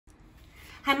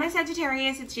Hi, my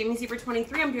Sagittarius. It's Jamie Z for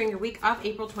 23. I'm doing your week of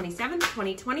April 27th,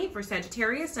 2020 for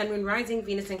Sagittarius, Sun, Moon, Rising,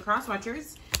 Venus, and Cross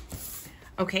Watchers.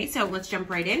 Okay, so let's jump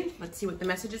right in. Let's see what the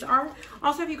messages are.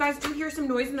 Also, if you guys do hear some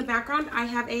noise in the background, I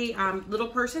have a little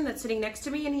person that's sitting next to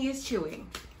me, and he is chewing.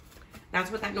 That's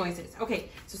what that noise is. Okay,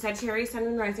 so Sagittarius, Sun,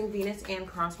 Moon, Rising, Venus, and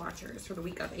Cross Watchers for the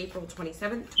week of April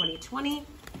 27th, 2020.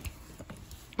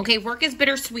 Okay, work is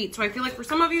bittersweet. So I feel like for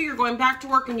some of you, you're going back to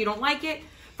work and you don't like it.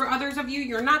 For others of you,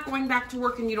 you're not going back to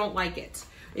work and you don't like it.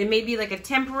 It may be like a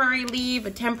temporary leave,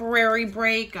 a temporary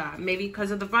break, maybe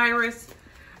because of the virus.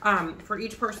 For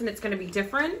each person, it's going to be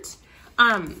different.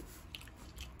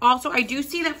 Also, I do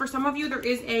see that for some of you, there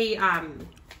is a,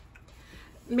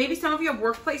 maybe some of you have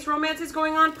workplace romances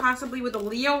going on, possibly with a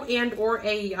Leo and or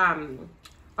a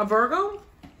Virgo.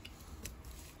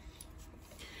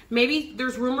 Maybe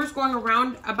there's rumors going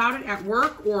around about it at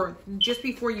work or just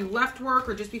before you left work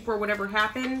or just before whatever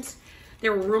happened.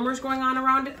 There were rumors going on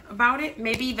around about it.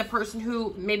 Maybe the person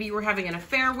who maybe you were having an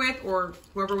affair with or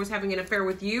whoever was having an affair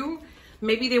with you,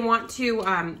 maybe they want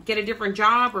to get a different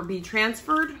job or be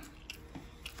transferred.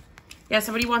 Yeah,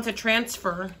 somebody wants a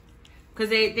transfer because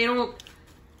they don't...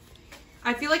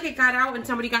 I feel like it got out and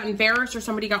somebody got embarrassed or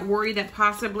somebody got worried that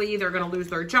possibly they're going to lose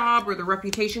their job or their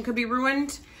reputation could be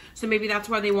ruined. So maybe that's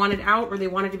why they wanted out or they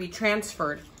wanted to be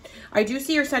transferred. I do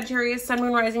see your Sagittarius, Sun,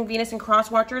 Moon, Rising, Venus, and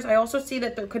Cross Watchers. I also see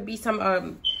that there could be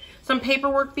some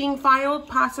paperwork being filed.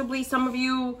 Possibly some of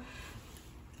you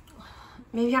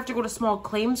maybe have to go to small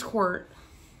claims court.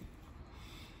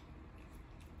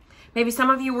 Maybe some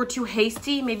of you were too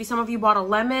hasty. Maybe some of you bought a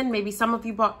lemon. Maybe some of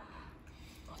you bought...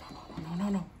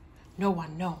 No. No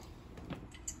one, no.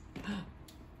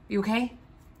 You okay?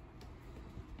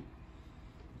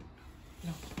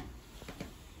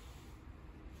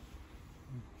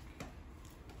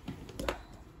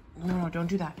 No, don't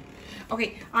do that.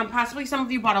 Okay, possibly some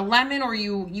of you bought a lemon or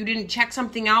you didn't check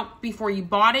something out before you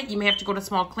bought it. You may have to go to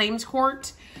small claims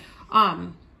court.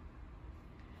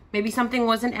 Maybe something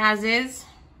wasn't as is.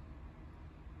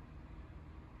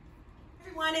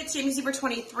 Everyone, it's Jamie Z for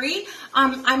 23.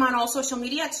 I'm on all social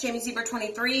media. It's Jamie Z for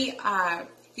 23.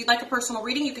 If you'd like a personal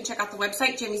reading, you can check out the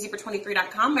website, jamiez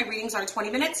for23.com. My readings are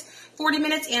 20 minutes, 40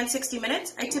 minutes, and 60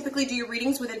 minutes. I typically do your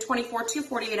readings within 24 to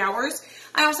 48 hours.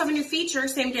 I also have a new feature,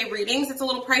 same-day readings. It's a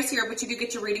little pricier, but you do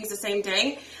get your readings the same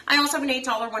day. I also have an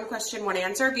 $8 one question, one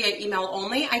answer via email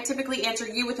only. I typically answer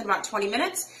you within about 20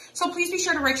 minutes, so please be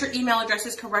sure to write your email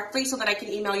addresses correctly so that I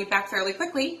can email you back fairly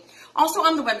quickly. Also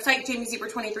on the website, jamiez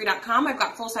for23.com, I've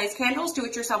got full-size candles,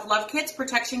 do-it-yourself love kits,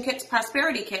 protection kits,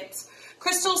 prosperity kits,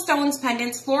 crystals, stones,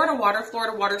 pendants, Florida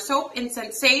water soap,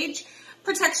 incense sage,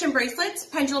 protection bracelets,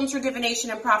 pendulums for divination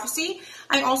and prophecy.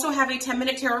 I also have a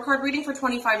 10-minute tarot card reading for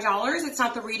 $25. It's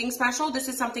not the reading special. This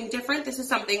is something different. This is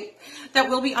something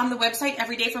that will be on the website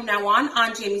every day from now on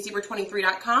jamiez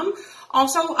for23.com.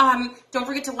 Also, don't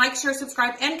forget to like, share,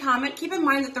 subscribe, and comment. Keep in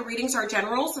mind that the readings are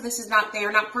general, so they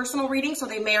are not personal readings, so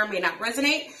they may or may not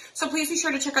resonate. So please be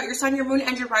sure to check out your sun, your moon,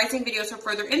 and your rising videos for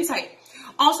further insight.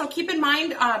 Also, keep in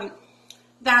mind,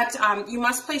 that you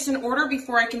must place an order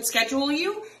before I can schedule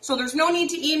you. So there's no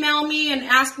need to email me and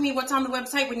ask me what's on the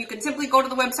website when you can simply go to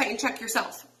the website and check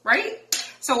yourself, right?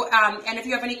 So, and if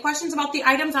you have any questions about the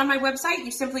items on my website,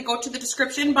 you simply go to the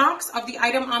description box of the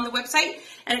item on the website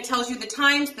and it tells you the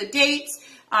times, the dates,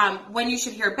 when you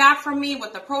should hear back from me,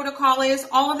 what the protocol is.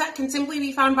 All of that can simply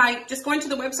be found by just going to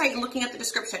the website and looking at the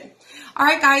description. All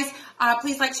right, guys,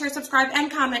 please like, share, subscribe,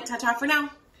 and comment. Ta-ta for now.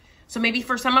 So maybe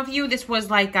for some of you, this was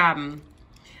like,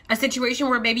 a situation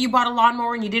where maybe you bought a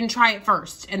lawnmower and you didn't try it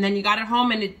first and then you got it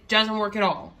home and it doesn't work at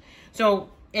all. So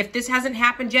if this hasn't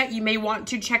happened yet, you may want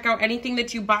to check out anything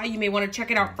that you buy. You may want to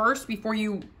check it out first before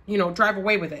you drive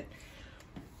away with it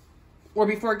or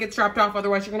before it gets dropped off.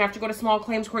 Otherwise, you're going to have to go to small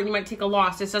claims court and you might take a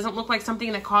loss. This doesn't look like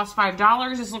something that costs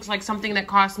 $5. This looks like something that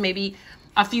costs maybe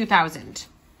a few thousand.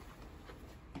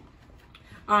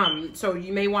 So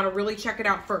you may want to really check it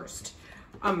out first.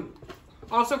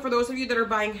 Also, for those of you that are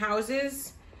buying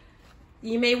houses,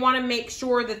 you may want to make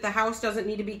sure that the house doesn't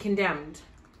need to be condemned.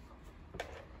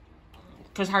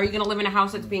 Because how are you going to live in a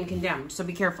house that's being condemned? So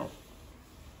be careful.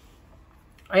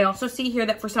 I also see here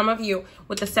that for some of you,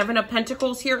 with the 7 of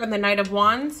Pentacles here and the Knight of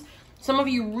Wands, some of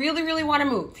you really, really want to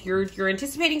move. You're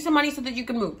anticipating some money so that you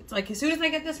can move. It's like, as soon as I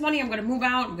get this money, I'm going to move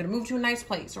out. I'm going to move to a nice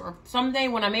place. Or someday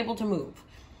when I'm able to move.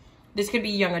 This could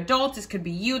be young adults. This could be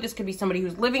you. This could be somebody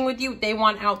who's living with you. They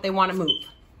want out. They want to move.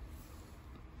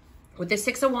 With the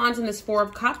 6 of Wands and this 4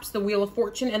 of Cups, the Wheel of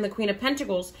Fortune, and the Queen of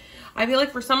Pentacles, I feel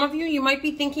like for some of you, you might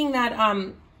be thinking that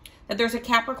that there's a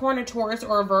Capricorn, a Taurus,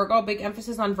 or a Virgo, big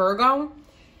emphasis on Virgo,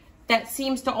 that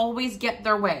seems to always get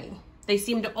their way. They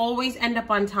seem to always end up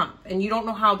on top, and you don't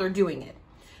know how they're doing it.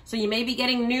 So you may be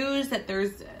getting news that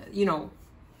there's, you know,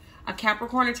 a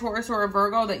Capricorn, a Taurus, or a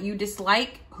Virgo that you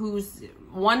dislike who's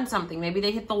won something. Maybe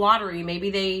they hit the lottery.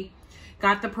 Maybe they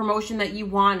got the promotion that you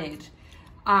wanted.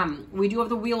 We do have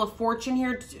the Wheel of Fortune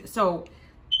here. So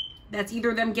that's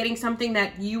either them getting something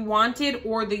that you wanted,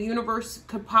 or the universe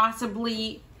could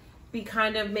possibly be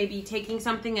kind of maybe taking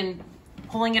something and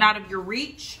pulling it out of your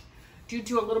reach due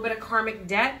to a little bit of karmic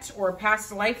debt or a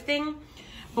past life thing.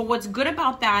 But what's good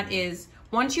about that is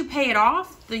once you pay it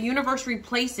off, the universe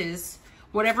replaces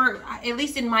whatever, at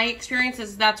least in my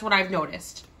experiences, that's what I've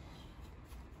noticed.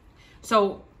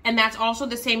 So, and that's also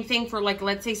the same thing for, like,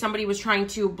 let's say somebody was trying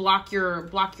to block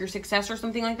your success or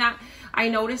something like that. I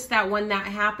noticed that when that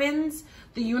happens,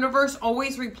 the universe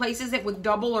always replaces it with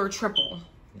double or triple,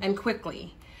 and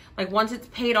quickly. Like once it's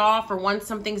paid off or once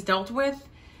something's dealt with,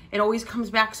 it always comes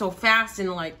back so fast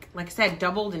and like I said,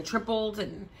 doubled and tripled.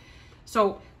 And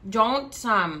so don't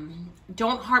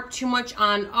harp too much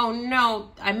on, oh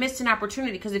no, I missed an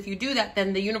opportunity. Because if you do that,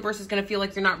 then the universe is going to feel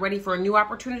like you're not ready for a new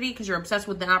opportunity because you're obsessed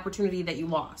with the opportunity that you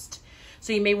lost.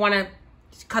 So you may want to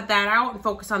cut that out and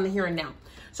focus on the here and now.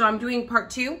 So I'm doing part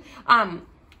 2.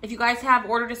 If you guys have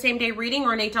ordered a same-day reading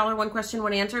or an $8 one question,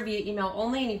 one answer via email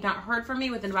only, and you've not heard from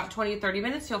me within about 20 to 30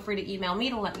 minutes, feel free to email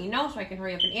me to let me know so I can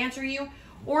hurry up and answer you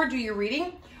or do your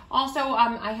reading. Also,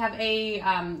 I have a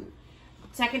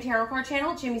second tarot card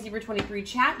channel, Jamie Zebra 23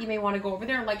 chat. You may want to go over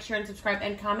there, like, share, and subscribe,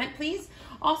 and comment, please.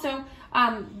 Also,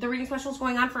 the reading special is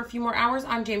going on for a few more hours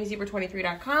on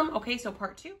jamiezebra23.com. Okay, so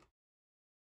part 2.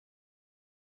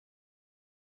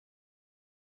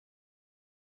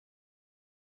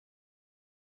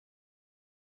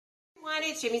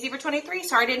 It's Jamie Zebra 23.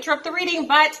 Sorry to interrupt the reading,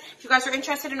 but if you guys are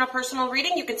interested in a personal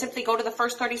reading, you can simply go to the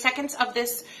first 30 seconds of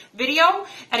this video,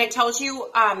 and it tells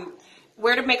you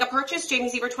where to make a purchase,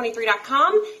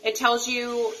 jamiezebra23.com. It tells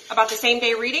you about the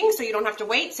same-day reading, so you don't have to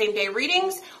wait. Same-day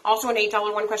readings. Also an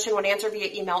 $8 one question, one answer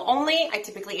via email only. I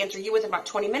typically answer you within about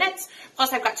 20 minutes.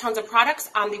 Plus, I've got tons of products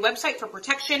on the website for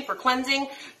protection, for cleansing,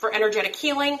 for energetic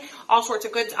healing. All sorts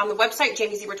of goods on the website,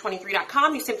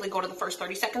 jamiezebra23.com. You simply go to the first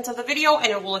 30 seconds of the video, and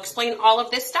it will explain all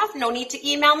of this stuff. No need to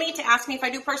email me to ask me if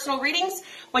I do personal readings,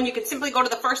 when you can simply go to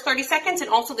the first 30 seconds, and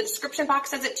also the description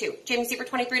box says it too.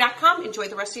 jamiezebra23.com. Enjoy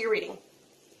the rest of your reading.